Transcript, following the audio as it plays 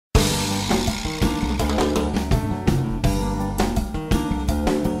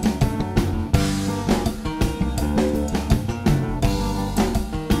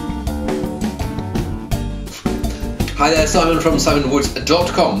Hi there, Simon from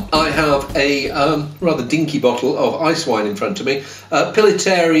simonwoods.com. I have a rather dinky bottle of ice wine in front of me.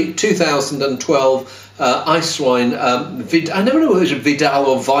 Pillitteri 2012 ice wine. I never know whether it's Vidal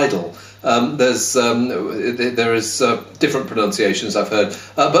or Vidal. There is different pronunciations I've heard.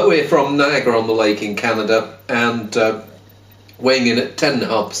 But we're from Niagara on the lake in Canada, and weighing in at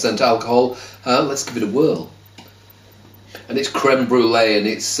 10.5% alcohol. Let's give it a whirl. And it's creme brulee, and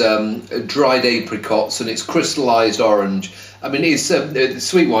it's dried apricots, and it's crystallised orange. I mean, it's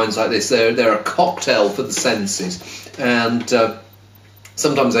sweet wines like this. They're a cocktail for the senses, and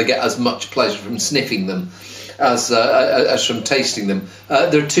sometimes I get as much pleasure from sniffing them as from tasting them.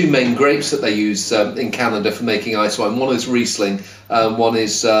 There are two main grapes that they use in Canada for making ice wine. One is Riesling, one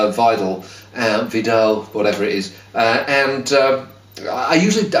is Vidal, whatever it is,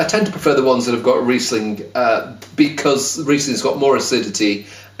 I tend to prefer the ones that have got Riesling because Riesling's got more acidity,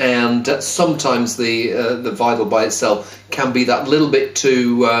 and sometimes the Vidal by itself can be that little bit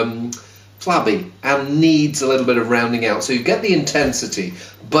too flabby and needs a little bit of rounding out. So you get the intensity,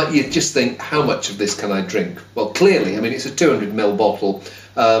 but you just think, how much of this can I drink? Well, clearly, I mean, it's a 200ml bottle.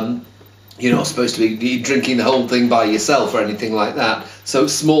 You're not supposed to be drinking the whole thing by yourself or anything like that. So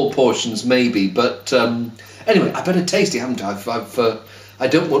small portions maybe, but anyway, I better taste it, haven't I? I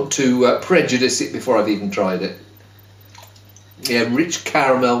don't want to prejudice it before I've even tried it. Yeah, rich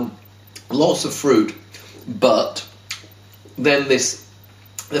caramel, lots of fruit, but then the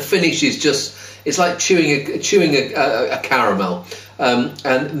finish is just, it's like chewing a caramel,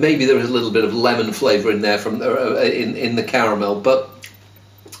 and maybe there is a little bit of lemon flavour in there from in the caramel, but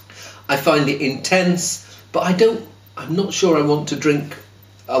I find it intense, but I'm not sure I want to drink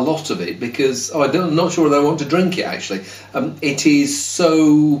a lot of it, because I'm not sure that I want to drink it actually. It is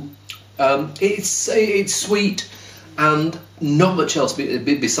so it's sweet and not much else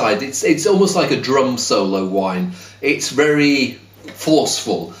beside. It's almost like a drum solo wine. It's very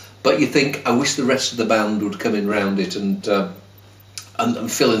forceful, but you think, I wish the rest of the band would come in round it and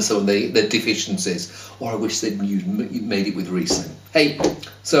fill in some of the deficiencies, or I wish they'd made it with Riesling. Hey,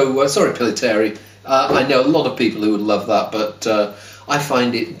 so sorry Pillitteri, I know a lot of people who would love that, but I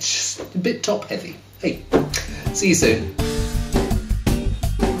find it just a bit top heavy. Hey, see you soon.